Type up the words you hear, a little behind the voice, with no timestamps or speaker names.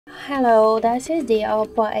Hello, this is the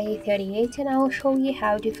OPPO A38 and I'll show you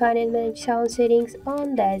how to find and manage sound settings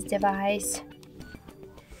on this device.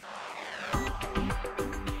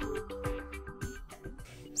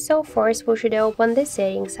 So first we should open the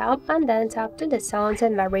settings app and then tap to the sounds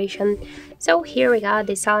and vibration. So here we got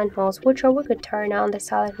the silent mode switcher. We could turn on the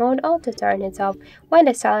silent mode or to turn it off. When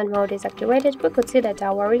the silent mode is activated, we could see that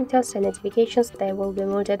our ringtones and notifications they will be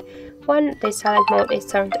muted. When the silent mode is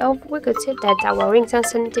turned off, we could see that our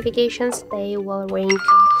ringtones and notifications they will ring.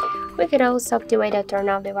 We could also activate and turn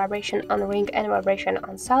off the vibration on ring and vibration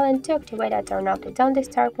on silent. To activate and turn off the don't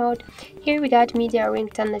disturb mode, here we got media,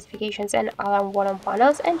 ringtone, notifications and alarm volume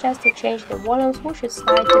panels, and just to change the volumes we should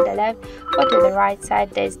slide to the left or to the right side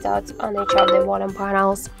these dots on each of the volume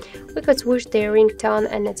panels. We could switch the ringtone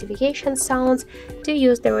and notification sounds to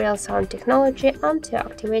use the real sound technology and to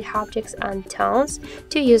activate haptics and tones,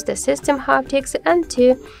 to use the system haptics and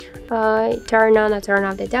to turn on or turn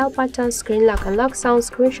off the dial buttons, screen lock and lock sounds,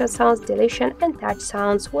 screenshot sounds, deletion and touch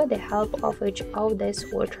sounds with the help of each of these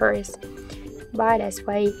switchers. By this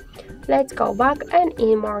way, let's go back, and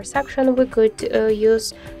in more section we could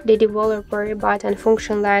use the developer button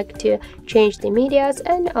function like to change the medias,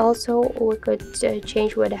 and also we could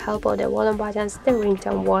change with the help of the volume buttons the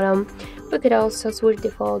ringtone volume. We could also switch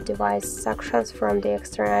default device sections from the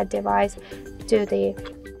external device to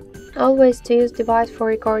the always to use device for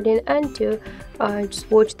recording and to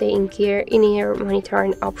switch the in-ear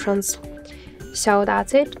monitoring options. So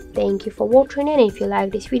that's it. Thank you for watching, and if you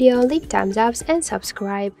like this video, leave thumbs up and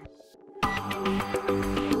subscribe.